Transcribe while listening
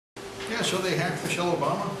Yeah, so they hacked Michelle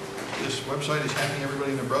Obama. This website is hacking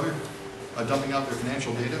everybody and their brother, dumping out their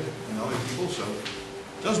financial data and other people, so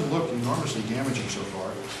it doesn't look enormously damaging so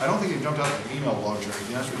far. I don't think they've dumped out their email logs or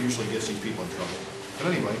anything. That's what usually gets these people in trouble.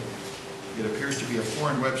 But anyway, it appears to be a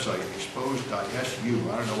foreign website, exposed.su.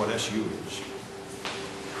 I don't know what SU is.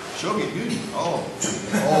 Soviet Union, oh,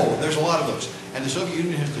 there's a lot of those. And the Soviet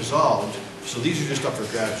Union has dissolved, so these are just up for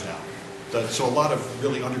grabs now. So a lot of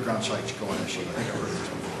really underground sites go on SU. I think I've heard of this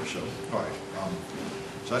before, so, all right.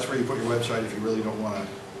 So that's where you put your website if you really don't want to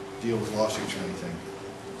deal with lawsuits or anything.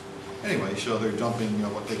 Anyway, so they're dumping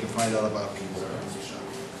what they can find out about people.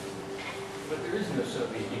 But there is no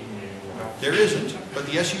Soviet Union anymore. There isn't, but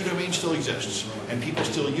the SU domain still exists, and people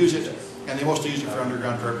still use it, and they mostly use it for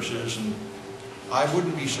underground purposes. And I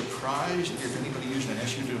wouldn't be surprised if anybody using an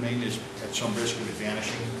SU domain is at some risk of it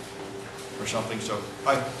vanishing or something. So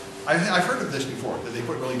I've heard of this before, that they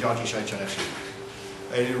put really dodgy sites on SU.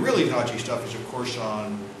 And the really dodgy stuff is, of course,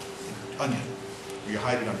 on Onion. You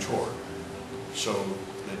hide it on Tor. So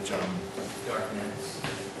that, Darknets.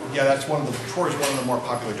 yeah, that's one of the, Tor is one of the more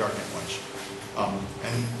popular darknet ones.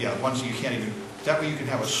 And yeah, ones that you can't even, that way you can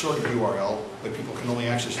have a sort of URL, but people can only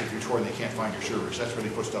access it through Tor and they can't find your servers. That's where they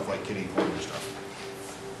put stuff like kitty porn and stuff.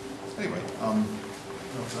 Anyway, can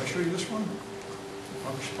I show you this one?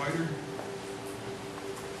 Spider.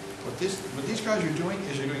 What these guys are doing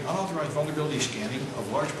is they're doing unauthorized vulnerability scanning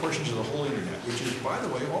of large portions of the whole internet, which is, by the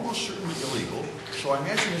way, almost certainly illegal. So I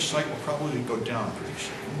imagine this site will probably go down pretty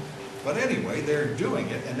soon. But anyway, they're doing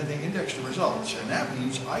it, and then they index the results, and that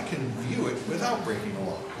means I can view it without breaking the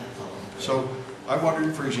law. So I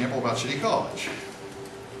wondered, for example, about City College.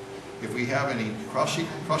 If we have any cross-site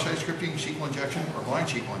scripting, SQL injection, or blind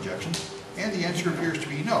SQL injection, and the answer appears to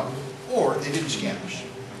be no, or they didn't scan us,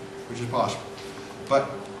 which is possible. But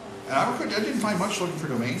and I didn't find much looking for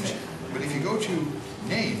domains, but if you go to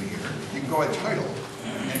name here, you can go at title,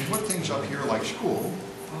 and put things up here like school,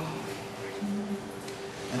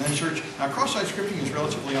 and then search. Now, cross-site scripting is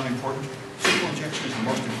relatively unimportant. SQL injection is the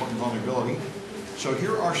most important vulnerability. So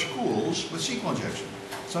here are schools with SQL injection.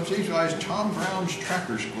 Some of these guys, Tom Brown's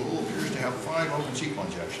Tracker School appears to have 5 open SQL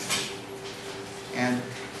injections. And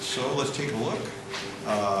so let's take a look.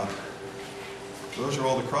 Those are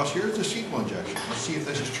all the cross. Here's the SQL injection. Let's see if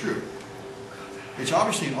this is true. It's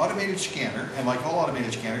obviously an automated scanner, and like all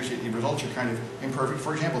automated scanners, the results are kind of imperfect.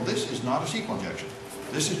 For example, this is not a SQL injection.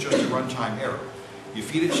 This is just a runtime error. You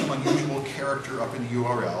feed it some unusual character up in the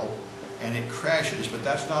URL, and it crashes, but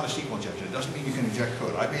that's not a SQL injection. It doesn't mean you can inject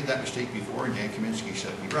code. I made that mistake before, and Dan Kaminsky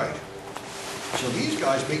set me right. So these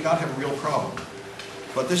guys may not have a real problem,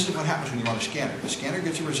 but this is what happens when you run a scanner. The scanner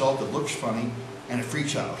gets a result that looks funny, and it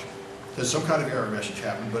freaks out. There's some kind of error message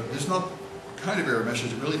happened, but there's not kind of error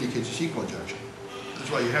message that really indicates a SQL injection.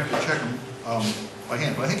 That's why you have to check them by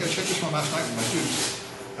hand. But I think I checked this one last night with my students.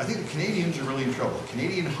 I think the Canadians are really in trouble.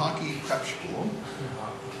 Canadian Hockey Prep School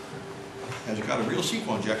has got a real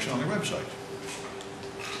SQL injection on their website.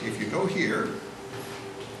 If you go here,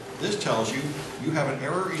 this tells you you have an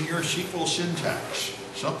error in your SQL syntax.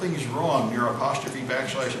 Something's wrong, your apostrophe,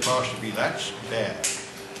 backslash, apostrophe. That's bad.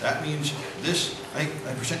 That means this, I think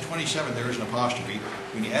at %27 there is an apostrophe.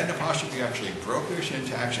 When you add an apostrophe, you actually broke their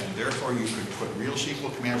syntax, and therefore you could put real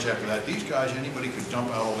SQL commands after that. These guys, anybody could dump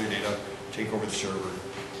out all their data, take over the server,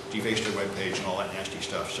 deface their web page, and all that nasty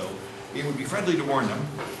stuff. So it would be friendly to warn them,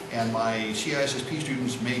 and my CISSP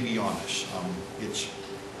students may be on this. It's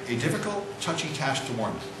a difficult, touchy task to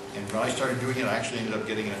warn them. And when I started doing it, I actually ended up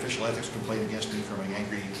getting an official ethics complaint against me from an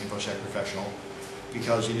angry InfoSec professional,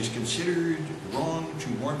 because it is considered wrong to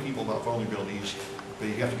warn people about vulnerabilities, but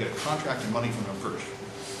you have to get a contract and money from them first.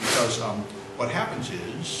 Because what happens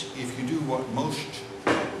is, if you do what most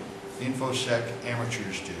InfoSec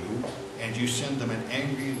amateurs do, and you send them an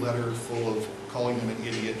angry letter full of calling them an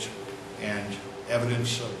idiot and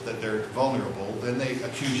evidence that they're vulnerable, then they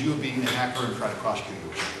accuse you of being a hacker and try to prosecute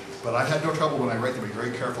you. But I've had no trouble when I write them a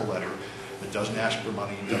very careful letter that doesn't ask for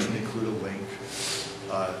money, doesn't include a link,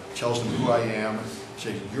 tells them who I am,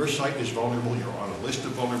 says your site is vulnerable, you're on a list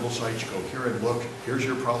of vulnerable sites, go here and look, here's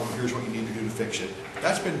your problem, here's what you need to do to fix it.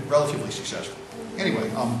 That's been relatively successful. Anyway,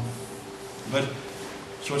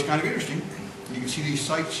 so it's kind of interesting. You can see these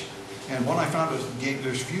sites, and one I found is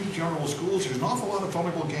there's few general schools, there's an awful lot of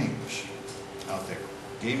vulnerable games out there.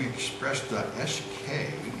 GameExpress.sk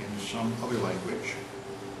in some other language.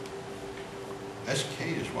 SK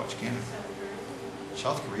is what, Canada?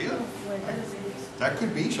 South Korea? That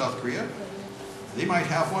could be South Korea. They might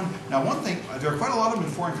have one. Now, one thing, there are quite a lot of them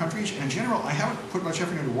in foreign countries, and in general, I haven't put much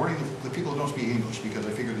effort into warning the people who don't speak English, because I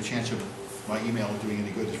figure the chance of my email doing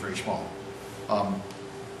any good is very small.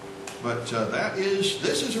 But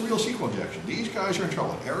this is a real SQL injection. These guys are in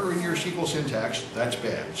trouble. Error in your SQL syntax, that's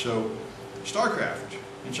bad. So, StarCraft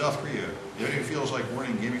in South Korea, if anyone feels like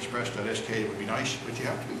warning GameExpress.sk, it would be nice, but you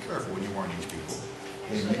have to be careful when you warn these people.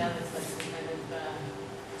 Actually, that is like some kind of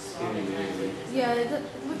Slavic language. Yeah, it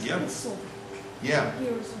looks Yeah. like it's so Yeah,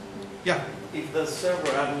 here or something. yeah. If the server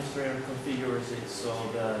administrator configures it so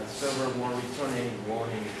the server won't return any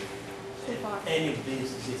warning, So far. any of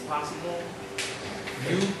this, is it possible?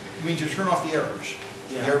 You mean to turn off the errors,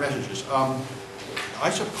 the error messages. I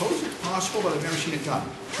suppose it's possible, but I've never seen it done.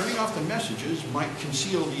 Turning off the messages might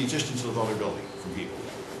conceal the existence of the vulnerability from people.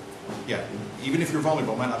 Yeah, even if you're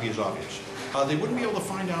vulnerable, it might not be as obvious. They wouldn't be able to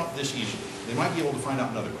find out this easily. They might be able to find out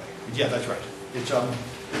another way. But yeah, that's right. It's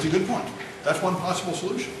a good point. That's one possible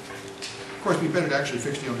solution. Of course, it'd be better to actually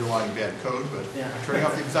fix the underlying bad code, but turning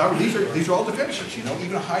off these are all defenses. You know,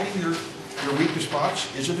 even hiding your weakest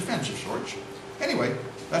spots is a defense of sorts. Anyway,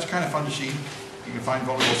 that's kind of fun to see. You can find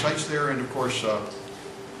vulnerable sites there, and of course,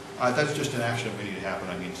 that's just an action that we need to happen.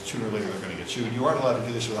 I mean, sooner or later they're going to get sued. You aren't allowed to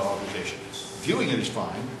do this without authorization. Viewing it is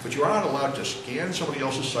fine, but you are not allowed to scan somebody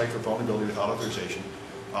else's site for vulnerability without authorization.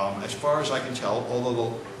 As far as I can tell,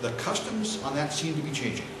 although the customs on that seem to be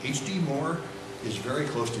changing. HD Moore is very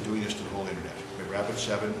close to doing this to the whole internet. With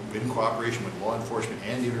Rapid7, in cooperation with law enforcement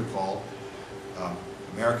and Interpol,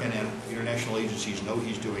 American and international agencies know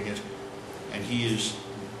he's doing it,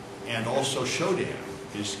 and also Shodan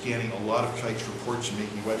is scanning a lot of sites for ports and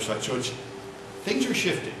making websites. So things are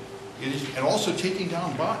shifting. And also taking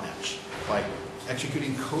down botnets by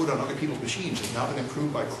executing code on other people's machines has now been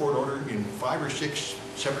approved by court order in 5 or 6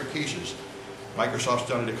 separate cases. Microsoft's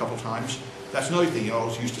done it a couple times. That's another thing you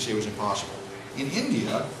always used to say was impossible. In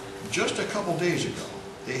India, just a couple days ago,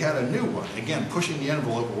 they had a new one, again, pushing the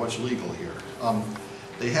envelope of what's legal here.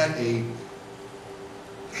 They had a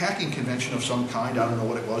hacking convention of some kind, I don't know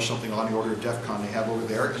what it was, something on the order of DEF CON they have over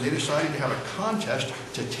there, and they decided to have a contest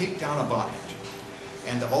to take down a botnet.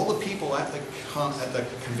 And all the people at the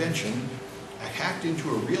convention hacked into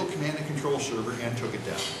a real command and control server and took it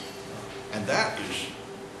down. And that is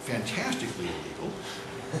fantastically illegal.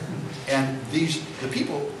 And the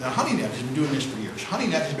people, now HoneyNet has been doing this for years.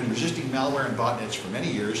 HoneyNet has been resisting malware and botnets for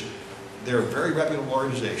many years. They're a very reputable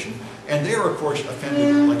organization, and they are, of course,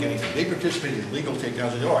 offended like anything. They participate in legal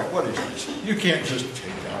takedowns and say, all right, what is this? You can't just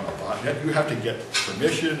take down a botnet. You have to get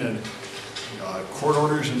permission and court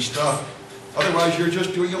orders and stuff. Otherwise, you're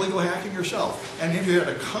just doing illegal hacking yourself. And if you had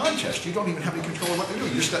a contest, you don't even have any control of what they're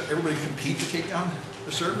doing. You just let everybody compete to take down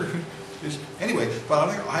the server. Anyway, but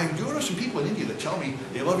I do know some people in India that tell me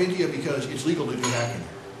they love India because it's legal to do hacking there.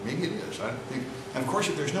 Maybe it is. I don't think. And of course,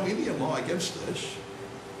 if there's no Indian law against this,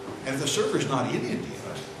 and if the server is not in India,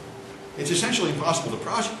 it's essentially impossible to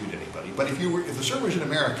prosecute anybody. But if the server is in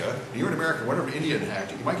America, and you're in America, whatever Indian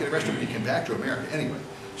hacked it, you might get arrested when you come back to America anyway.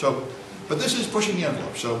 So, but this is pushing the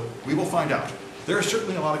envelope, so we will find out. There are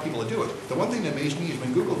certainly a lot of people that do it. The one thing that amazed me is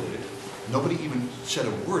when Google did it, nobody even said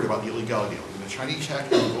a word about the illegality of it. When the Chinese hacked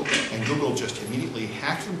Google, and Google just immediately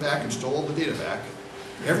hacked them back and stole all the data back,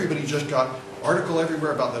 everybody just got article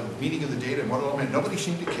everywhere about the meaning of the data and what it all meant. Nobody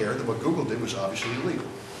seemed to care that what Google did was obviously illegal.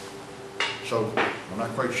 So I'm not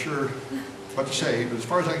quite sure what to say, but as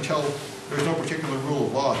far as I can tell, there's no particular rule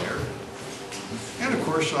of law there. And of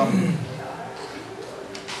course,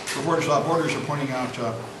 Reporters Without Borders are pointing out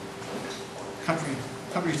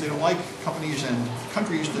countries they don't like, companies and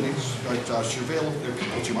countries that surveil their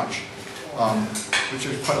people too much, which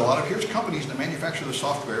there's quite a lot of. Here's companies that manufacture the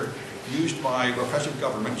software used by repressive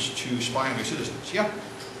governments to spy on their citizens. Yeah?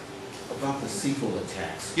 About the SQL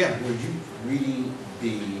attacks. Yeah. Were you reading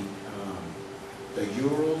the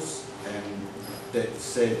URLs and that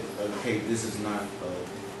said, okay, this is not,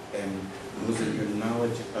 and was it your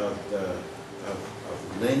knowledge of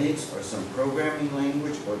Linux or some programming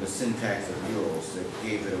language, or the syntax of URLs that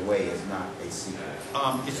gave it away as not a secret?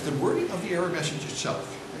 It's the wording of the error message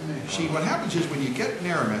itself. See, what happens is when you get an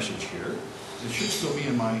error message here, it should still be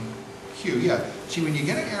in my queue, yeah. See, when you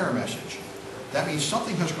get an error message, that means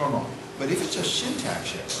something has gone wrong. But if it's a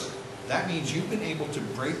syntax error, that means you've been able to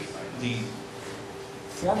break the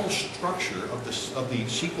formal structure of the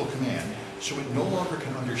SQL command so it no longer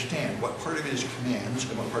can understand what part of it is commands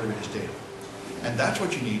and what part of it is data. And that's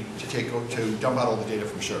what you need to dump out all the data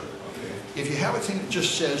from server. If you have a thing that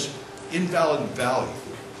just says invalid value,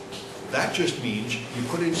 that just means you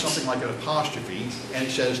put in something like an apostrophe and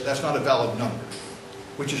it says that's not a valid number,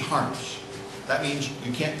 which is harmless. That means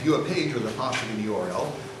you can't view a page with an apostrophe in the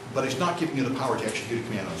URL, but it's not giving you the power to execute a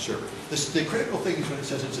command on the server. The critical thing is when it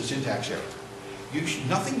says it's a syntax error. You should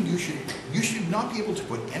not be able to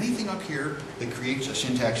put anything up here that creates a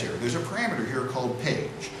syntax error. There's a parameter here called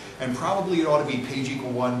page, and probably it ought to be page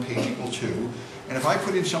equal 1, page equal 2. And if I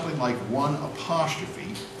put in something like 1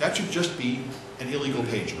 apostrophe, that should just be an illegal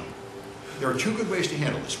page number. There are two good ways to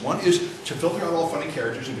handle this. One is to filter out all funny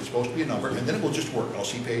characters if it's supposed to be a number, and then it will just work. I'll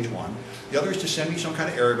see page 1. The other is to send me some kind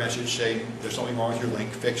of error message saying there's something wrong with your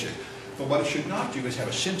link, fix it. But what it should not do is have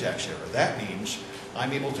a syntax error. That means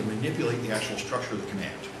I'm able to manipulate the actual structure of the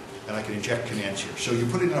command, and I can inject commands here. So you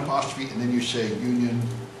put in an apostrophe, and then you say union,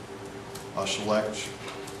 select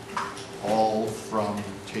all from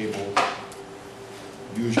table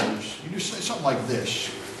users. You just say something like this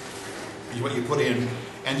is what you put in,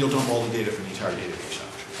 and you'll dump all the data from the entire database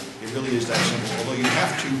out. It really is that simple, although you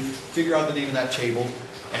have to figure out the name of that table,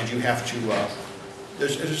 and you have to,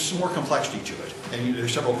 there's some more complexity to it, and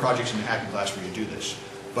there's several projects in the hacking class where you do this.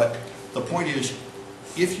 But the point is,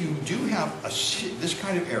 if you do have this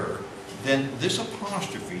kind of error, then this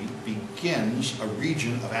apostrophe begins a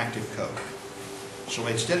region of active code. So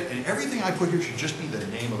instead, and everything I put here should just be the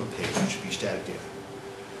name of a page. It should be static data.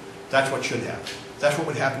 That's what should happen. That's what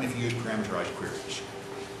would happen if you use parameterized queries,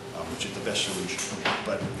 which is the best solution for me.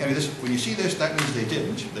 But anyway, when you see this, that means they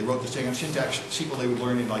didn't. They wrote this thing on syntax SQL they would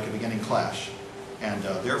learn in like a beginning class. And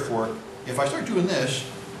therefore, if I start doing this,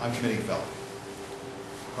 I'm committing felony.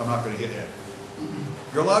 I'm not going to hit enter.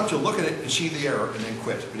 You're allowed to look at it and see the error and then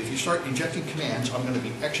quit. But if you start injecting commands, I'm going to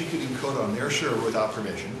be executing code on their server without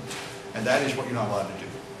permission. And that is what you're not allowed to do.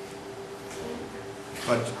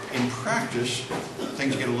 But in practice,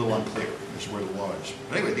 things get a little unclear. This is where the law is.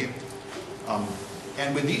 But anyway,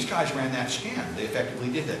 and when these guys ran that scan, they effectively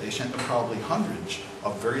did that. They sent them probably hundreds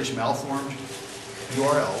of various malformed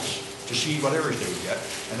URLs to see what errors they would get.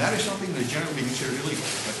 And that is something that is generally considered illegal.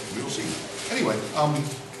 But we will see. Anyway,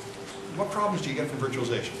 what problems do you get from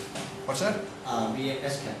virtualization? What's that?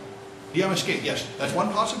 escape. VM escape, yes. That's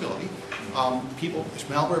one possibility.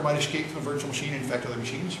 Malware might escape from a virtual machine and infect other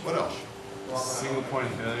machines. What else? Single point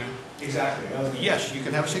of failure. Exactly. Yes, you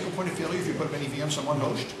can have a single point of failure if you put many VMs on one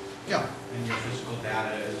host. Yeah. And your physical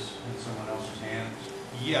data is in someone else's hands.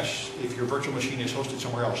 Yes, if your virtual machine is hosted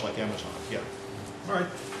somewhere else, like Amazon. Yeah. All right.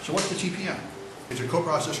 So what's the TPM? It's a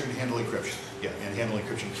coprocessor to handle encryption. Yeah, and handle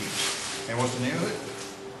encryption keys. And what's the name of it?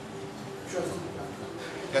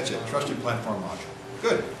 That's it. Trusted Platform Module.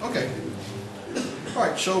 Good. Okay. All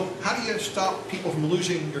right. So how do you stop people from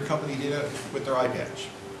losing your company data with their iPads?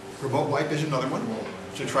 Remote wipe is another one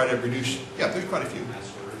to try to reduce. Yeah, there's quite a few.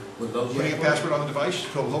 Putting a password on the device,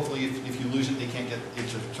 so hopefully if you lose it, they can't get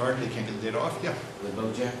it's a target, they can't get the data off. Yeah. With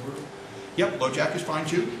LoJack root? Yep, LoJack is fine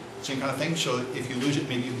too. Same kind of thing. So if you lose it,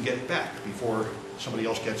 maybe you can get it back before somebody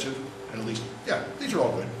else gets it. And at least, yeah, these are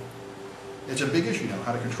all good. It's a big issue now,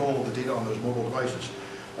 how to control the data on those mobile devices.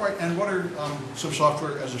 All right, and what are some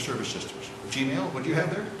software as a service systems? Gmail, what do you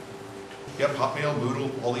have there? Yep, Hotmail,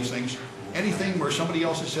 Moodle, all these things. Anything where somebody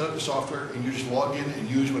else has set up the software and you just log in and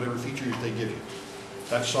use whatever features they give you.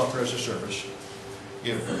 That's software as a service.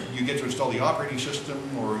 If you get to install the operating system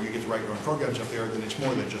or you get to write your own programs up there, then it's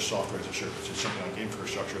more than just software as a service. It's something like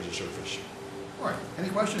infrastructure as a service. All right, any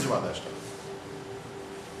questions about that stuff?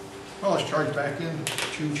 Well, let's charge back in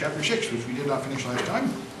to chapter 6, which we did not finish last time,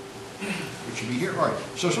 which should be here. All right,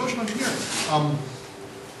 so social engineering.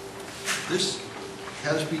 This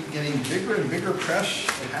has been getting bigger and bigger press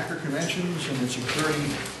at hacker conventions and in security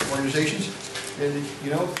organizations. And, you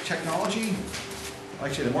know, technology, like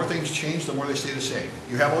I say, the more things change, the more they stay the same.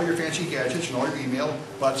 You have all your fancy gadgets and all your email,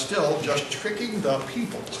 but still, just tricking the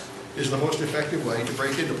people is the most effective way to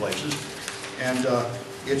break into places. And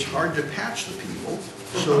it's hard to patch the people.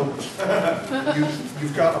 So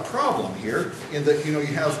you've got a problem here in that you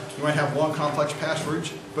might have long complex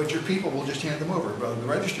passwords, but your people will just hand them over. Well, the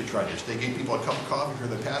register tried this. They gave people a cup of coffee for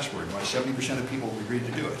their password. About 70% of people agreed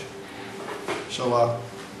to do it. So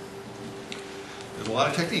there's a lot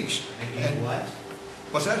of techniques. And what?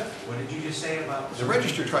 What's that? What did you just say about The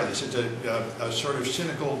Register tried this. It's a sort of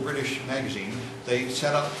cynical British magazine. They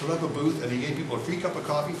put up a booth and they gave people a free cup of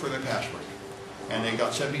coffee for their password. And they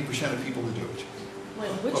got 70% of people to do it.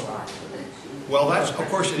 Which part? Well, that's, of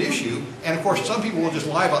course, an issue. And, of course, some people will just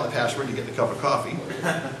lie about the password to get the cup of coffee,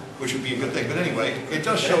 which would be a good thing. But anyway, it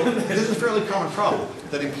does show, this is a fairly common problem,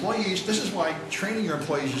 that employees, this is why training your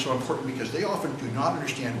employees is so important, because they often do not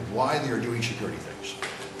understand why they are doing security things.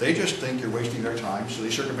 They just think you're wasting their time, so they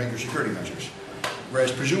circumvent your security measures.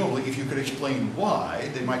 Whereas, presumably, if you could explain why,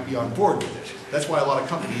 they might be on board with it. That's why a lot of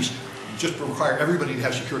companies just require everybody to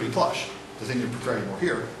have Security Plus, the thing you're preparing more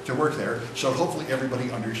here, to work there. So hopefully everybody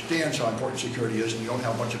understands how important security is and you don't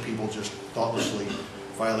have a bunch of people just thoughtlessly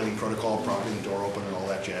violating protocol, propping the door open and all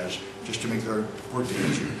that jazz, just to make their work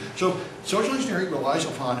easier. So social engineering relies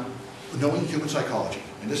upon knowing human psychology,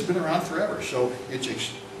 and this has been around forever, so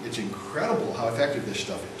it's incredible how effective this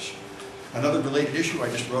stuff is. Another related issue, I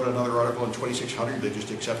just wrote another article in 2600, they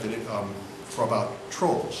just accepted it for about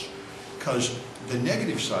trolls. Because the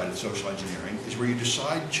negative side of social engineering is where you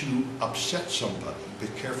decide to upset somebody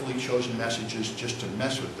with carefully chosen messages just to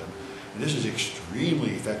mess with them. And this is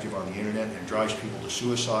extremely effective on the internet and drives people to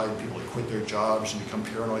suicide, people to quit their jobs and become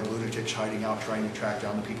paranoid lunatics hiding out trying to track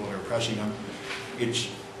down the people that are oppressing them.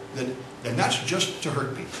 And that's just to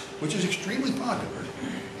hurt people, which is extremely popular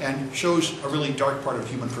and shows a really dark part of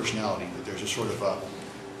human personality, that there's a sort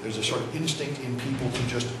of instinct in people to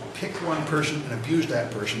just pick one person and abuse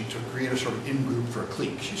that person to create a sort of in-group for a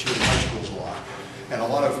clique. You see it in high schools a lot. And a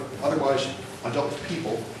lot of otherwise adult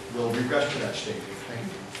people will regress to that state.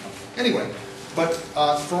 Anyway, but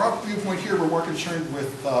from our viewpoint here, we're more concerned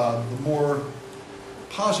with the more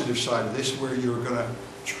positive side of this, where you're going to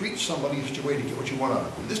treat somebody in such a way to get what you want out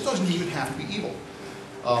of them. This doesn't even have to be evil.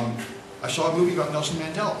 I saw a movie about Nelson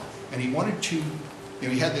Mandela, and he wanted to,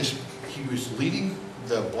 he was leading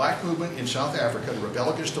the black movement in South Africa to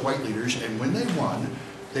rebel against the white leaders, and when they won,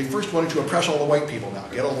 they first wanted to oppress all the white people now,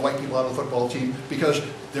 get all the white people out of the football team, because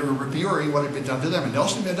they were reviewing what had been done to them. And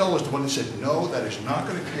Nelson Mandela was the one that said, no, that is not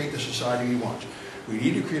going to create the society we want. We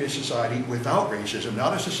need to create a society without racism,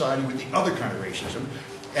 not a society with the other kind of racism.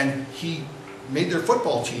 And he made their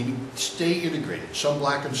football team stay integrated, some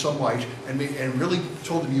black and some white, and really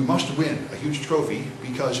told them, you must win a huge trophy,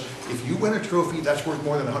 because if you win a trophy, that's worth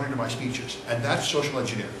more than 100 of my speeches. And that's social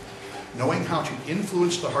engineering. Knowing how to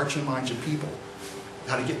influence the hearts and minds of people,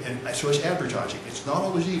 how to get, and so it's advertising. It's not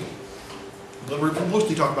always evil. But we're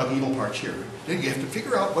mostly talking about the evil parts here. Then you have to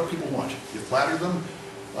figure out what people want. You flatter them.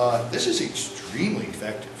 This is extremely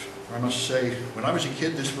effective. I must say, when I was a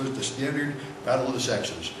kid, this was the standard battle of the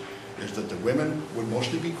sexes. Is that the women would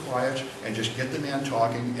mostly be quiet and just get the man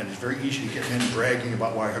talking, and it's very easy to get men bragging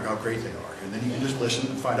about how great they are. And then you can just listen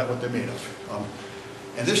and find out what they're made of.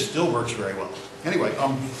 And this still works very well. Anyway,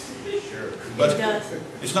 Sure. but It does.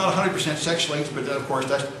 it's not 100% sex linked, but of course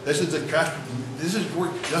this is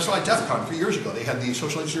that's like DEF CON 3 years ago. They had the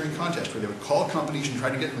social engineering contest where they would call companies and try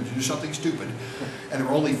to get them to do something stupid. And there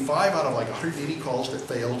were only 5 out of like 180 calls that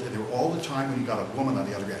failed, and they were all the time when you got a woman on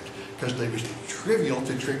the other end. Because it was trivial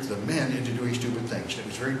to trick the men into doing stupid things. It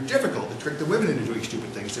was very difficult to trick the women into doing stupid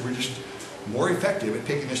things. They were just more effective at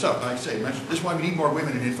picking this up. And like I say, this is why we need more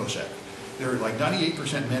women in InfoSec. There are like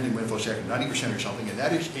 98% men in InfoSec, 90% or something, and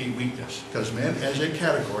that is a weakness. Because men, as a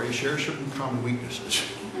category, share certain common weaknesses.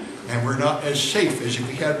 And we're not as safe as if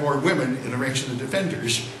we had more women in the ranks of the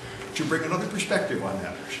defenders to bring another perspective on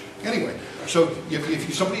matters. Anyway, so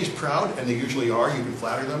if somebody is proud, and they usually are, you can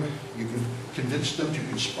flatter them, you can convince them to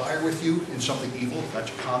conspire with you in something evil.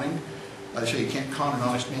 That's conning. I say you can't con an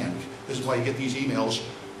honest man. This is why you get these emails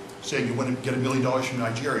saying you want to get $1 million from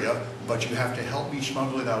Nigeria, but you have to help me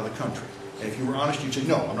smuggle it out of the country. And if you were honest, you'd say,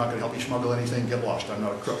 no, I'm not going to help you smuggle anything, get lost, I'm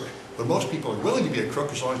not a crook. But most people are willing to be a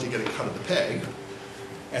crook as long as they get a cut of the pay,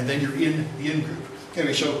 and then you're in the in-group.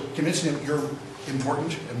 Anyway, so convincing him you're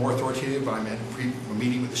important and more authoritative. I'm at a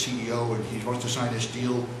meeting with the CEO, and he wants to sign this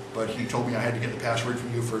deal, but he told me I had to get the password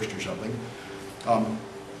from you first or something.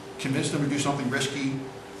 Convince them to do something risky,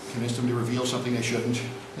 convince them to reveal something they shouldn't.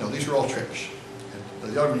 These are all tricks.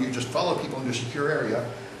 And the other one, you just follow people into a secure area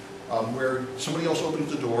where somebody else opens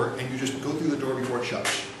the door, and you just go through the door before it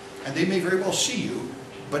shuts. And they may very well see you,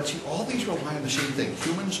 but see, all these rely on the same thing.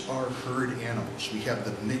 Humans are herd animals. We have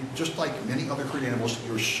just like many other herd animals,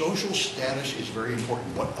 your social status is very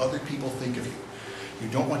important, what other people think of you. You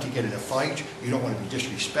don't want to get in a fight, you don't want to be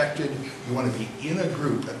disrespected, you want to be in a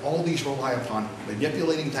group, and all these rely upon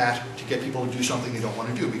manipulating that to get people to do something they don't want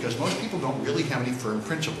to do, because most people don't really have any firm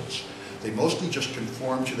principles. They mostly just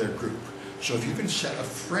conform to their group. So if you can set a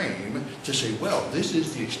frame to say, well, this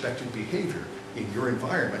is the expected behavior in your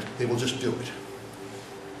environment, they will just do it.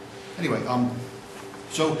 Anyway,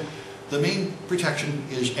 so the main protection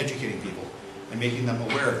is educating people and making them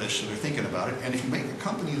aware of this so they're thinking about it. And if you make a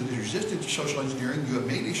company that is resistant to social engineering, you have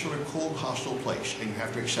made a sort of cold, hostile place, and you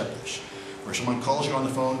have to accept this. Where someone calls you on the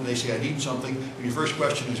phone and they say, I need something, and your first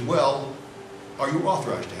question is, well, are you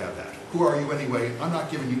authorized to have that? Who are you anyway? I'm not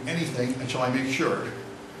giving you anything until I make sure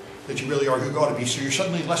that you really are who you ought to be. So you're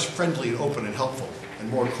suddenly less friendly and open and helpful and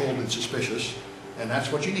more cold and suspicious. And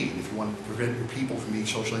that's what you need if you want to prevent your people from being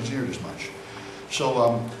social engineered as much.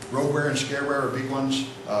 So rogueware and scareware are big ones.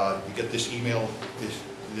 You get this email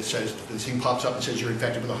that says, this thing pops up and says you're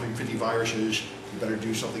infected with 150 viruses. You better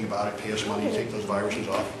do something about it, pay us money to take those viruses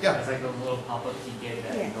off. Yeah, It's like those little pop-ups you get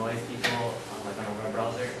that Yeah. annoys people, like on a web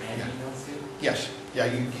browser and Yeah. emails too. yes. Yeah,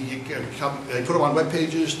 they put them on web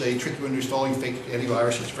pages, they trick you into installing fake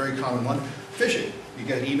antivirus. It's a very common one. Phishing. You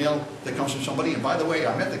get an email that comes from somebody, and by the way,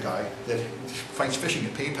 I met the guy that fights phishing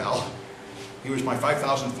at PayPal. He was my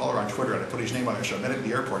 5,000th follower on Twitter, and I put his name on there, so I met him at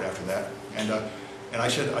the airport after that. And I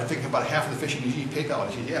said, I think about half of the phishing is PayPal.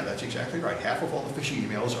 And he said, yeah, that's exactly right. Half of all the phishing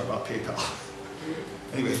emails are about PayPal.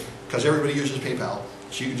 Anyway, because everybody uses PayPal,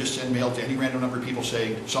 so you can just send mail to any random number of people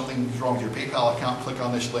saying something's wrong with your PayPal account, click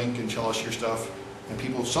on this link and tell us your stuff. And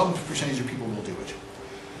people, some percentage of people will do it.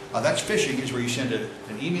 That's phishing, is where you send an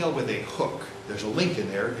email with a hook. There's a link in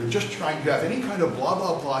there. You're just trying to have any kind of blah,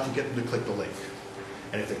 blah, blah to get them to click the link.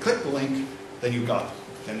 And if they click the link, then you got them.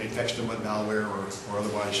 Then it infects them with malware or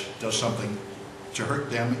otherwise does something to hurt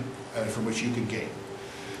them from which you can gain.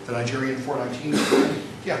 The Nigerian 419,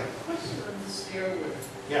 yeah. Question on the scareware.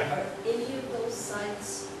 Yeah. Are any of those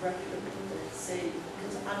sites reputable that say,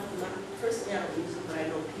 because personally I don't use them, but I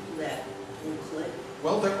know people that will click.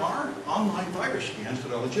 Well, there are online virus scans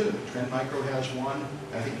that are legitimate. Trend Micro has one,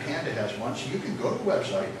 I think Panda has one, so you can go to the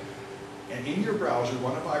website and in your browser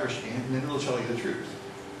run a virus scan and then it'll tell you the truth.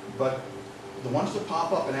 But the ones that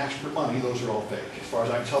pop up and ask for money, those are all fake, as far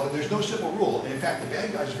as I can tell. But there's no simple rule. And in fact, the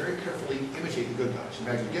bad guys very carefully imitate the good guys. In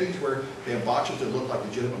fact, you're getting to where they have boxes that look like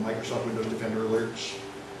legitimate Microsoft Windows Defender alerts.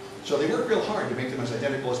 So they work real hard to make them as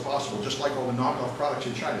identical as possible, just like all the knockoff products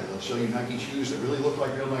in China. They'll show you Nike shoes that really look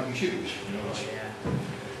like real Nike shoes. You know,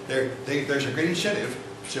 there's a great incentive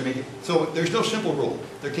to make it. So there's no simple rule.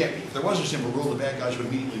 There can't be. If there was a simple rule, the bad guys would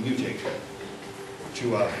immediately mutate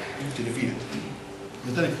to defeat it.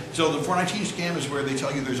 So the 419 scam is where they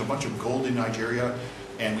tell you there's a bunch of gold in Nigeria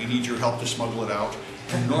and we need your help to smuggle it out.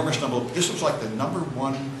 An enormous number. This was like the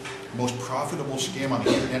 #1 most profitable scam on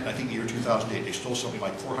the internet. I think the year 2008, they stole something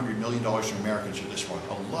like $400 million from Americans at this point.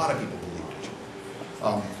 A lot of people believed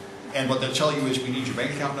it. And what they'll tell you is we need your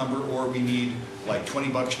bank account number, or we need like 20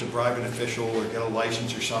 bucks to bribe an official or get a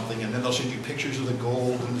license or something. And then they'll send you pictures of the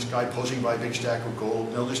gold and this guy posing by a big stack of gold.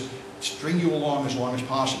 And they'll just string you along as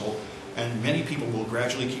possible. And many people will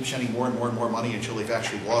gradually keep sending more and more and more money until they've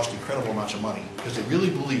actually lost incredible amounts of money because they really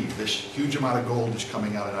believe this huge amount of gold is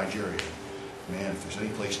coming out of Nigeria. Man, if there's any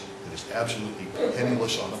place that is absolutely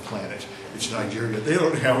penniless on the planet, it's Nigeria. They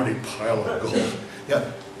don't have any pile of gold.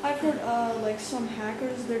 Yeah. I've heard like some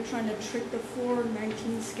hackers, they're trying to trick the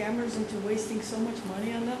 419 scammers into wasting so much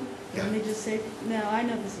money on them. Yeah. And they just say, no, I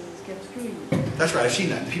know this is a scam, screw you. That's right, I've seen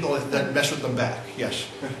that. People that mess with them back, yes.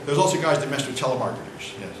 There's also guys that mess with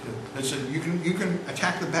telemarketers. Yes. You can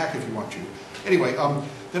attack them back if you want to. Anyway,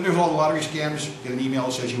 then there's all the lottery scams. You get an email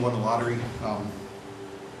that says you won the lottery.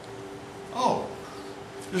 Oh,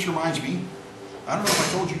 this reminds me. I don't know if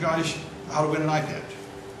I told you guys how to win an iPad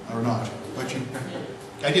or not, but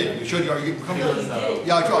I did. You showed you.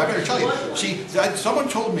 Yeah, I better tell you. See, someone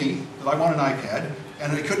told me that I won an iPad,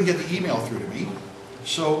 and they couldn't get the email through to me.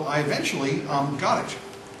 So I eventually got it.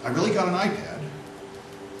 I really got an iPad.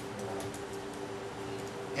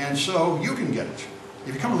 And so you can get it.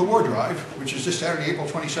 If you come to the War Drive, which is this Saturday, April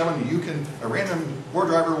 27, a random War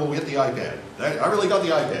Driver will get the iPad. I really got the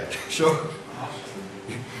iPad. So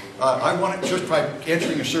I won it just by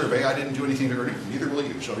answering a survey. I didn't do anything to earn it, neither will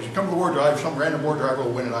you. So if you come to the War Drive, some random War Driver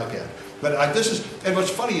will win an iPad. But and what's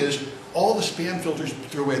funny is, all the spam filters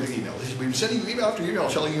threw away the email. They said, we've been sending you email after email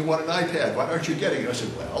telling you won an iPad. Why aren't you getting it? I said,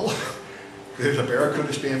 well, there's a Barracuda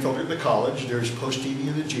spam filter at the college, there's Post-TV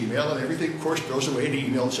in the Gmail, and everything, of course, throws away an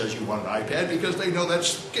email that says you won an iPad because they know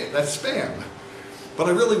that's spam. But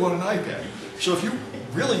I really want an iPad. So if you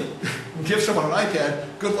really give someone an iPad,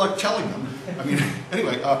 good luck telling them. I mean,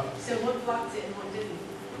 anyway. So what blocked it and what didn't?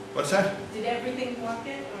 What's that? Did everything block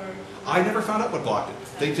it, or? I never found out what blocked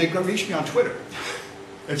it. They reached me on Twitter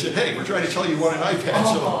and said, hey, we're trying to tell you you won an iPad.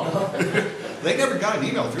 So they never got an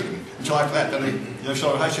email through to me until after that. Then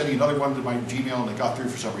so I sent another one to my Gmail and it got through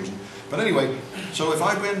for some reason. But anyway, so if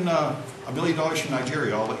I win $1 million from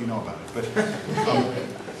Nigeria, I'll let you know about it.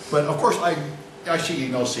 But of course, I see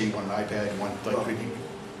emails saying you won an iPad, you won like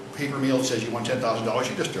paper mail that says you won $10,000.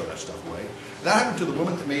 You just throw that stuff away. That happened to the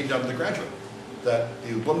woman that made The Graduate. The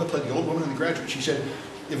woman that played the old woman in The Graduate. She said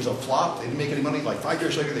it was a flop. They didn't make any money. Like 5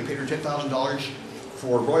 years later, they paid her $10,000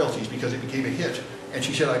 for royalties because it became a hit. And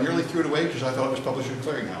she said, I nearly threw it away because I thought it was Publishers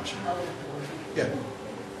Clearinghouse. Yeah.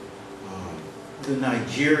 The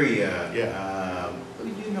Nigeria, Yeah.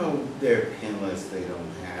 you know, they're pinless, they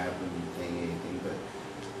don't have anything, but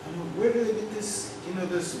where do they get this, you know,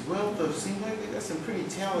 this wealth of, seem like they got some pretty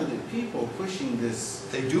talented people pushing this,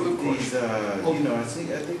 They do, of course. these, you know, I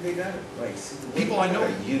think they got it, like, People I know-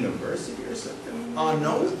 a university or something?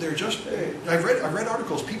 No, they're just, I've read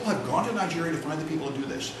articles, people have gone to Nigeria to find the people to do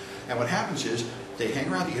this. And what happens is, they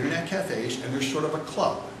hang around the internet cafes, and there's sort of a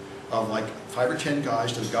club of like 5 or 10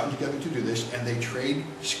 guys that have gotten together to do this, and they trade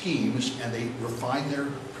schemes, and they refine their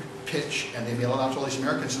pitch, and they mail it out to all these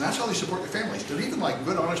Americans, and that's how they support their families. They're even like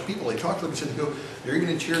good, honest people. They talk to them and say, they're even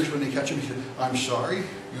in tears when they catch them. He said, I'm sorry,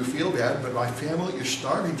 you feel bad, but my family is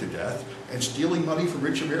starving to death, and stealing money from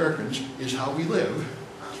rich Americans is how we live.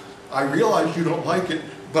 I realize you don't like it,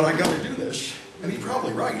 but I gotta do this. And he's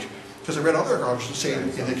probably right. Because I read other articles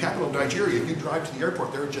saying in the capital of Nigeria, if you drive to the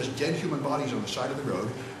airport, there are just dead human bodies on the side of the road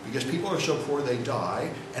because people are so poor they die,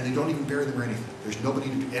 and they don't even bury them or anything. There's nobody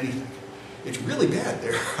to do anything. It's really bad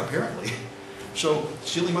there, apparently. So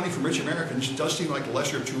stealing money from rich Americans does seem like the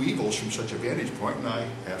lesser of two evils from such a vantage point, and I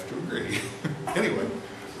have to agree. Anyway,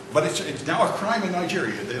 but it's now a crime in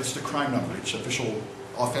Nigeria. That's the crime number. It's official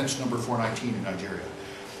offense number 419 in Nigeria.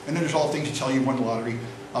 And then there's all things to tell you won the lottery.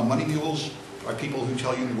 Money mules are people who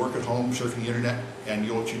tell you to work at home, surfing the internet, and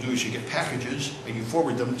what you do is you get packages and you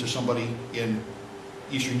forward them to somebody in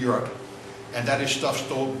Eastern Europe, and that is stuff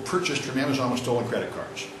purchased from Amazon with stolen credit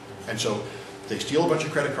cards. And so they steal a bunch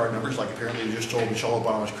of credit card numbers, like apparently they just stole Michelle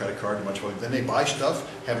Obama's credit card and a bunch of other. Then they buy stuff,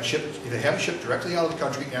 have it shipped. If they have it shipped directly out of the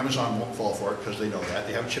country, Amazon won't fall for it because they know that.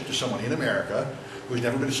 They have it shipped to someone in America who's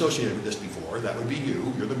never been associated with this before. That would be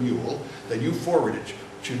you. You're the mule. Then you forward it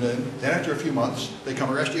to them. Then after a few months, they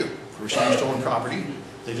come arrest you for stealing stolen property.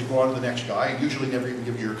 They just go on to the next guy and usually never even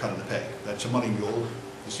give you your cut of the pay. That's a money mule.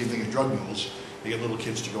 The same thing as drug mules. They get little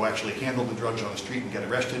kids to go actually handle the drugs on the street and get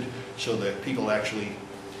arrested so that people actually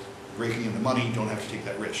breaking in the money don't have to take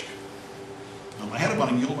that risk. I had a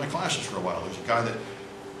money mule in my classes for a while. There was a guy that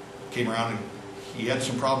came around and he had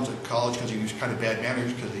some problems at college because he was kind of bad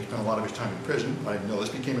manners because he spent a lot of his time in prison. I didn't know this.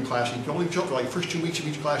 Became a class. He only showed for like the first 2 weeks of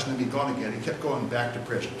each class and then be gone again. He kept going back to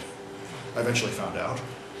prison. I eventually found out.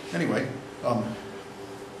 Anyway,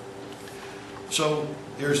 so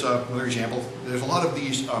there's another example. There's a lot of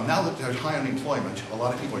these, now that there's high unemployment, a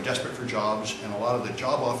lot of people are desperate for jobs, and a lot of the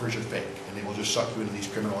job offers are fake, and they will just suck you into these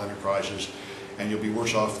criminal enterprises, and you'll be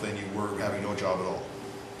worse off than you were having no job at all.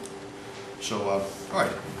 So, all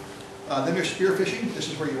right. Then there's spear phishing.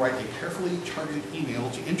 This is where you write a carefully targeted email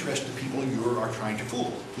to interest the people you are trying to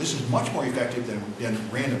fool. This is much more effective than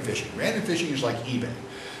random phishing. Random phishing is like eBay.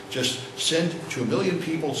 Just send to 1 million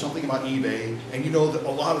people something about eBay, and you know that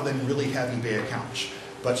a lot of them really have eBay accounts.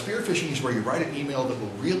 But spear phishing is where you write an email that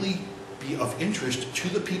will really be of interest to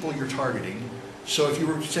the people you're targeting. So if you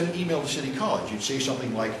were to send an email to City College, you'd say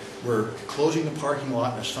something like, we're closing the parking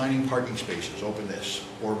lot and assigning parking spaces, open this.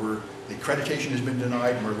 Or the accreditation has been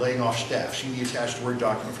denied and we're laying off staff. See the attached Word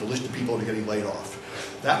document for the list of people that are getting laid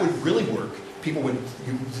off. That would really work. People would,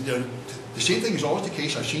 the same thing is always the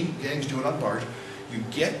case, I've seen gangs do it on BART. You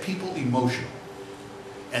get people emotional,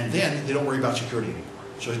 and then they don't worry about security anymore.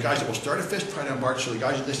 So there's guys that will start a fist fight on BART so the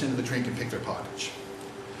guys at this end of the train can pick their pockets.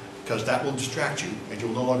 Because that will distract you, and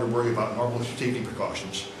you'll no longer worry about normal safety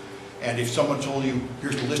precautions. And if someone told you,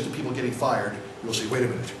 here's the list of people getting fired, you'll say, wait a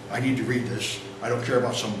minute, I need to read this. I don't care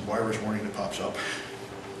about some virus warning that pops up.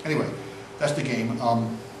 Anyway, that's the game. All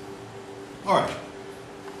right.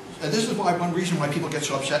 And this is one reason why people get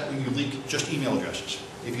so upset when you leak just email addresses.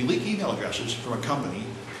 If you leak email addresses from a company,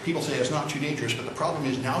 people say it's not too dangerous, but the problem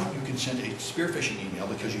is now you can send a spear phishing email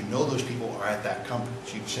because you know those people are at that company.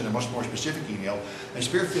 So you can send a much more specific email, and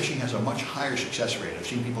spear phishing has a much higher success rate. I've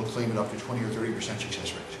seen people claim it up to 20 or 30%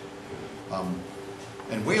 success rate.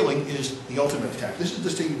 And whaling is the ultimate attack. This is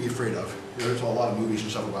the thing to be afraid of. There's a lot of movies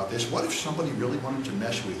and stuff about this. What if somebody really wanted to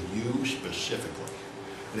mess with you specifically?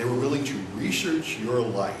 And they were willing to research your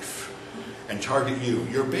life and target you?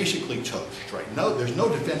 You're basically toast, right? No, there's no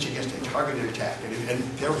defense against a targeted attack. And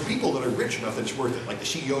there are people that are rich enough that it's worth it, like the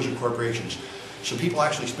CEOs of corporations. So people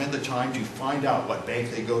actually spend the time to find out what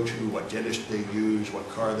bank they go to, what dentist they use, what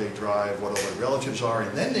car they drive, what all their relatives are,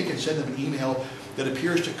 and then they can send them an email that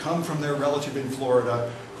appears to come from their relative in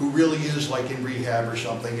Florida who really is like in rehab or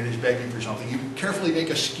something and is begging for something. You carefully make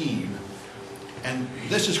a scheme, and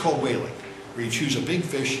this is called whaling, where you choose a big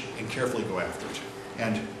fish and carefully go after it.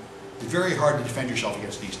 And it's very hard to defend yourself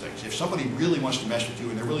against these things. If somebody really wants to mess with you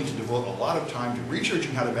and they're willing to devote a lot of time to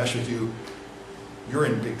researching how to mess with you, you're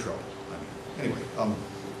in big trouble. Anyway,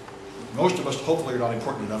 most of us hopefully are not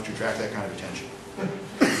important enough to attract that kind of attention. And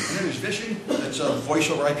then there's phishing, that's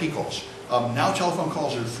voice over IP calls. Now telephone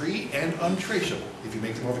calls are free and untraceable if you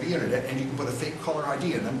make them over the internet, and you can put a fake caller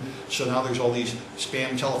ID in them, so now there's all these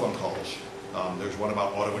spam telephone calls. There's one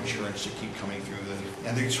about auto insurance that keep coming through,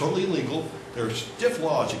 and they're totally illegal. There's stiff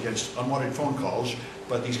laws against unwanted phone calls,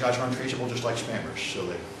 but these guys are untraceable just like spammers, so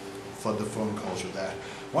they flood the phone calls with that.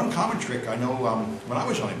 One common trick I know, when I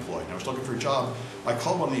was unemployed and I was looking for a job, I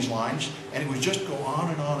called one of these lines, and it would just go on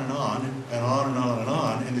and on and on and on and on and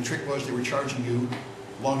on, and the trick was they were charging you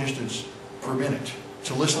long distance per minute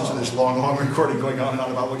to listen to this long, long recording going on and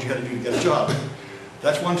on about what you had to do to get a job.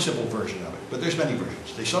 That's one simple version of it, but there's many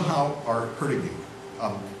versions. They somehow are hurting you.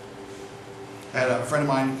 I had a friend of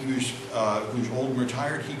mine who's old and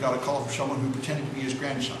retired. He got a call from someone who pretended to be his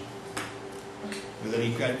grandson. And then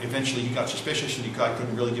eventually he got suspicious, and he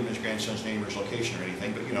couldn't really give him his grandson's name or his location or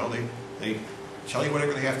anything, but you know, they tell you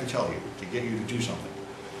whatever they have to tell you to get you to do something.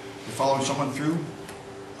 You're following someone through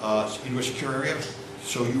into a secure area,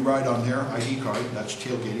 so you ride on their ID card. That's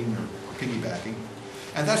tailgating or piggybacking.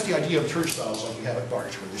 And that's the idea of turnstiles like we have at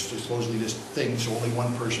bars, where there's supposedly this thing so only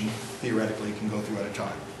one person theoretically can go through at a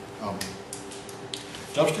time.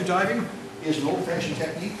 Dumpster diving is an old-fashioned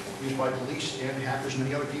technique used by police and hackers and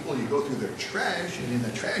many other people. You go through their trash, and in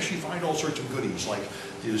the trash you find all sorts of goodies, like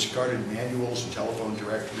the discarded manuals and telephone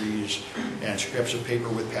directories and scraps of paper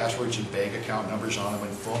with passwords and bank account numbers on them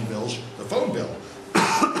and phone bills. The phone bill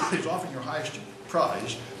is often your highest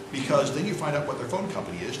prize, because then you find out what their phone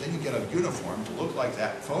company is, then you get a uniform to look like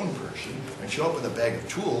that phone person and show up with a bag of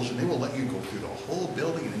tools, and they will let you go through the whole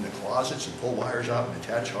building and in the closets and pull wires out and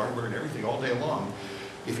attach hardware and everything all day long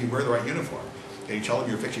if you wear the right uniform. And you tell them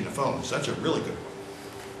you're fixing the phones. That's a really good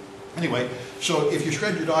one. Anyway, so if you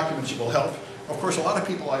shred your documents, it will help. Of course, a lot of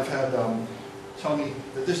people I've had tell me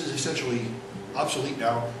that this is essentially obsolete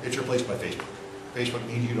now. It's replaced by Facebook. Facebook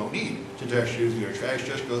means you don't need to dash through their trash,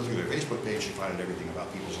 just go through their Facebook page and find out everything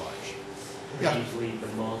about people's lives. Yeah. Usually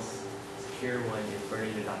the most secure one is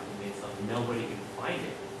burning the document so nobody can find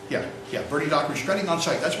it. Yeah, burning documents, shredding on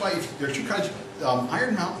site. That's why there's two kinds.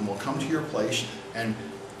 Iron Mountain will come to your place and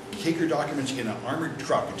take your documents in an armored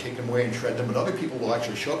truck and take them away and shred them, but other people will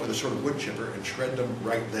actually show up with a sort of wood chipper and shred them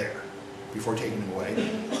right there before taking them away.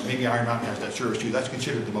 Maybe Iron Mountain has that service too. That's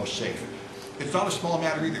considered the most safe. It's not a small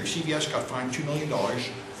matter either. CVS got fined $2 million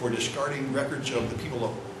for discarding records of the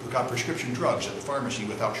people who got prescription drugs at the pharmacy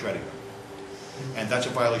without shredding them. And that's a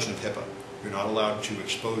violation of HIPAA. You're not allowed to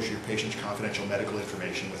expose your patient's confidential medical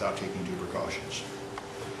information without taking due precautions.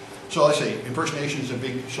 So I say, impersonation is a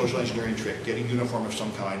big social engineering trick. Getting a uniform of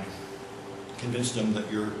some kind, convince them that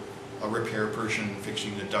you're a repair person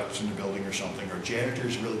fixing the ducts in the building or something. Or janitor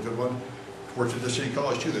is a really good one. Works at the city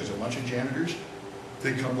college too. There's a bunch of janitors.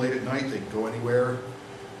 They come late at night, they can go anywhere.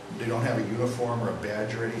 They don't have a uniform or a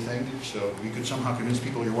badge or anything. So you could somehow convince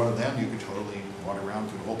people you're one of them. You could totally wander around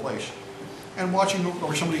through the whole place. And watching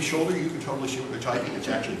over somebody's shoulder, you can totally see what they're typing. It's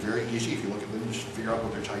actually very easy. If you look at them, just figure out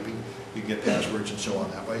what they're typing. You can get passwords and so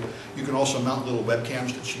on that way. You can also mount little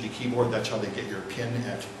webcams that see the keyboard. That's how they get your PIN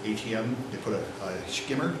at ATM. They put a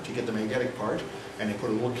skimmer to get the magnetic part, and they put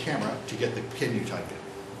a little camera to get the PIN you typed in.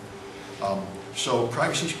 So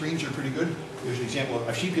privacy screens are pretty good. There's an example.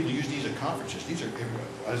 I've seen people use these at conferences. These are,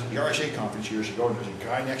 I was at the RSA conference years ago, and there was a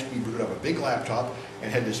guy next to me booted up a big laptop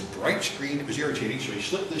and had this bright screen. It was irritating, so he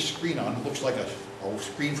slipped this screen on. It looks like a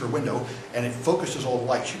screen for a window, and it focuses all the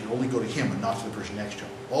lights. You can only go to him and not to the person next to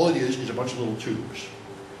him. All it is a bunch of little tubes,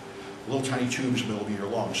 little tiny tubes a millimeter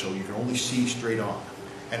long, so you can only see straight on.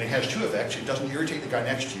 And it has two effects. It doesn't irritate the guy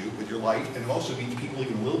next to you with your light, and it also means people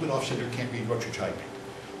even a little bit off center can't read what you're typing.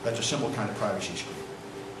 That's a simple kind of privacy screen.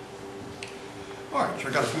 All right, so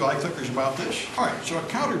I got a few eye clickers about this. All right, so a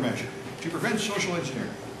countermeasure to prevent social engineering.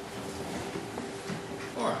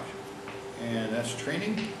 All right, and that's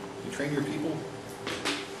training. You train your people.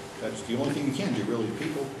 That's the only thing you can do, really, to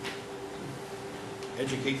people.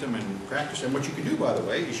 Educate them and practice. And what you can do, by the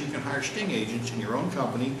way, is you can hire sting agents in your own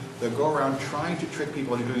company that go around trying to trick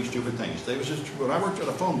people into doing stupid things. When I worked at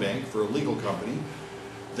a phone bank for a legal company,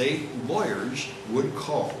 lawyers would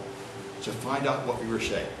call to find out what we were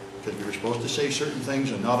saying, because we were supposed to say certain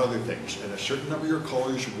things and not other things. And a certain number of your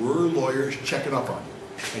callers were lawyers checking up on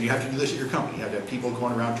you. And you have to do this at your company. You have to have people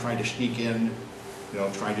going around trying to sneak in,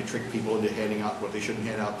 trying to trick people into handing out what they shouldn't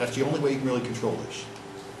hand out. That's the only way you can really control this.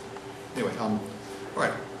 Anyway, all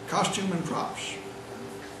right, costume and props.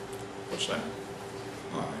 What's that?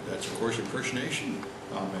 All right, that's of course impersonation.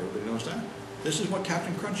 Everybody knows that. This is what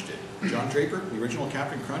Captain Crunch did. John Draper, the original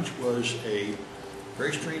Captain Crunch, was a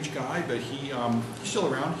very strange guy, but he's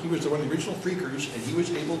still around. He was one of the original freakers, and he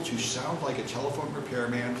was able to sound like a telephone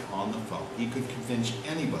repairman on the phone. He could convince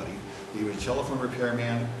anybody that he was a telephone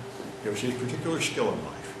repairman. It was his particular skill in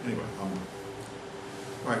life. Anyway,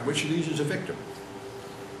 all right, which of these is a victim?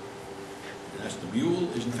 That's the mule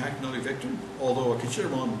is in fact another victim, although a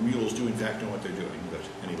considerable number of mules do in fact know what they're doing, but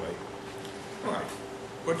anyway. All right,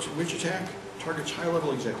 which attack targets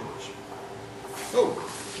high-level executives? Oh,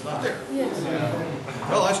 it's not there. Yes.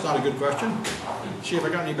 Well, that's not a good question. See if I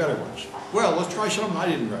got any better ones. Well, let's try something I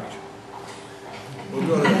didn't write. We'll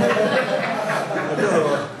go to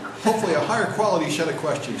hopefully a higher quality set of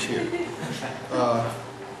questions here. All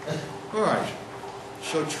right,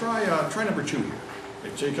 so try number 2 here.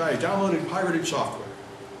 It's a guy downloaded pirated software.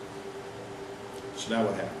 So now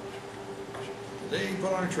what happens? They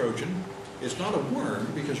put on a Trojan. It's not a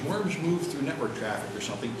worm because worms move through network traffic or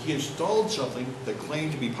something. He installed something that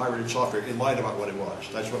claimed to be pirated software and lied about what it was.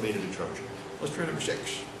 That's what made it a Trojan. Let's try number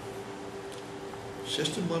 6.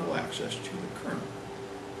 System level access to the kernel.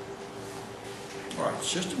 All right,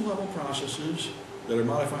 system level processes that are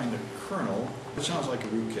modifying the kernel. It sounds like a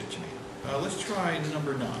rootkit to me. Let's try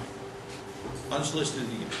number 9. Unsolicited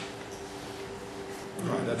email.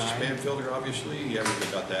 All right, that's a spam filter, obviously.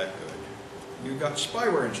 Everybody got that. Good. You've got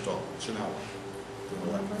spyware installed. So now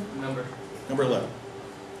what? Number 11.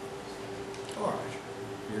 All right.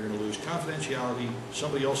 You're going to lose confidentiality.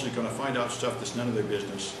 Somebody else is going to find out stuff that's none of their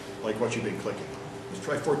business, like what you've been clicking on. Let's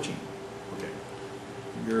try 14. Okay.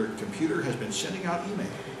 Your computer has been sending out email.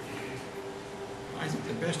 I think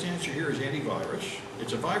the best answer here is antivirus.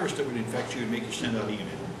 It's a virus that would infect you and make you send out email.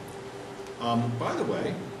 By the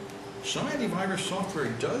way, some antivirus software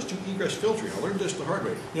does do egress filtering. I learned this the hard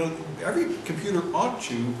way. You know, every computer ought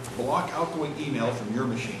to block outgoing email from your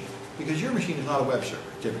machine because your machine is not a web server,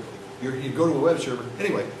 typically. You go to a web server.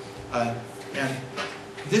 Anyway, and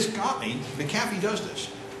this got me. McAfee does this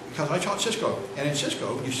because I taught Cisco. And in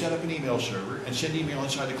Cisco, you set up an email server and send email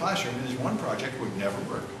inside the classroom, and this one project would never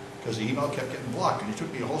work because the email kept getting blocked. And it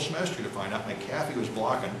took me a whole semester to find out McAfee was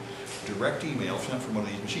blocking direct email sent from one of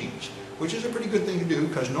these machines, which is a pretty good thing to do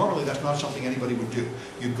because normally that's not something anybody would do.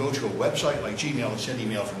 You'd go to a website like Gmail and send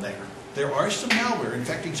email from there. There are some malware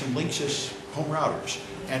infecting some Linksys home routers,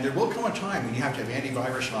 and there will come a time when you have to have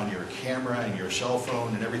antivirus on your camera and your cell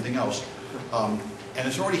phone and everything else. And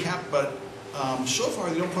it's already happened, but so far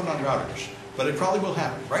they don't put it on routers. But it probably will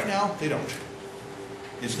happen. Right now, they don't.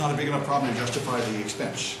 It's not a big enough problem to justify the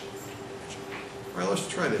expense. All right, let's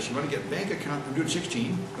try this. You want to get bank account, I'm doing 16.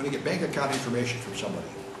 You want to get bank account information from somebody.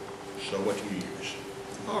 So what do you use?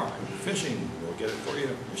 All right, phishing, we'll get it for you.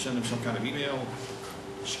 You send them some kind of email,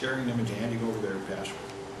 scaring them into handing over their password.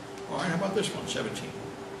 All right, how about this one, 17?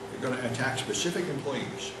 You're going to attack specific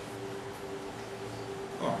employees.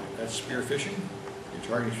 All right, that's spear phishing. You're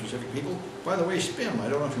targeting specific people. By the way, spam, I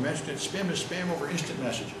don't know if you mentioned it, spam is spam over instant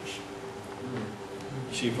messages.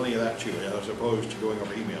 You see plenty of that too, as opposed to going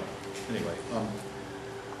over email. Anyway,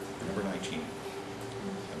 number 19.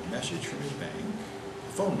 A message from his bank,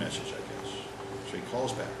 a phone message, I guess. So he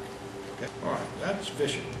calls back. Okay. All right, that's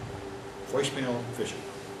phishing. Voicemail phishing.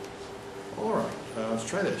 All right, let's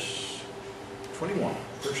try this. 21.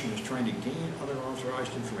 A person is trying to gain other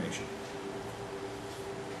authorized information.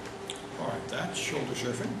 All right, that's shoulder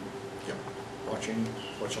surfing. Yep. Watching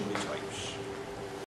what somebody types.